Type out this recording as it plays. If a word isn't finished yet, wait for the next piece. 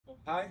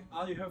Hi,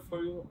 I have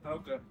for you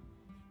another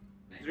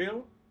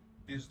drill.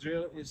 This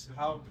drill is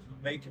how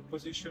to make a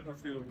position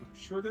of your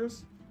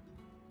shoulders.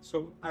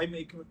 So I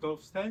make a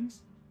golf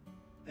stance,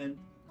 and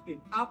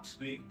in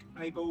upswing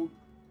I go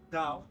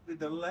down with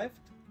the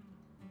left,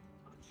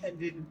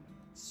 and in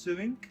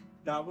swing,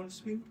 double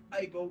swing,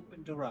 I go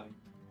in the right.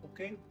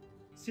 Okay?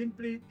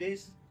 Simply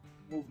this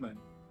movement.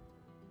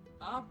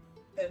 Up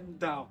and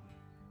down.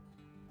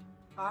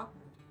 Up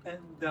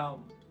and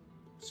down.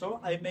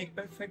 So I make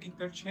perfect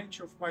interchange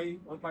of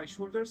my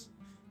shoulders,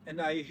 and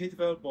I hit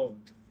well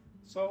both.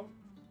 So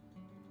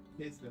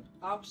it's the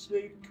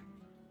upswing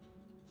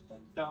and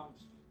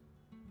downswing.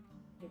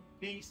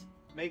 Please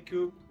make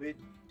you with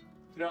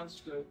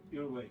transfer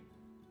your way.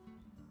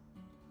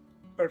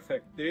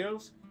 Perfect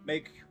drills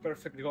make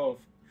perfect golf.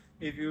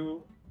 If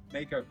you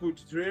make a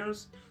good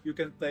drills, you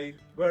can play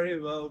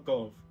very well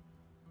golf.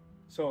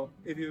 So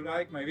if you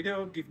like my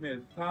video, give me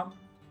a thumb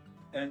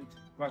and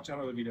watch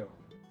another video.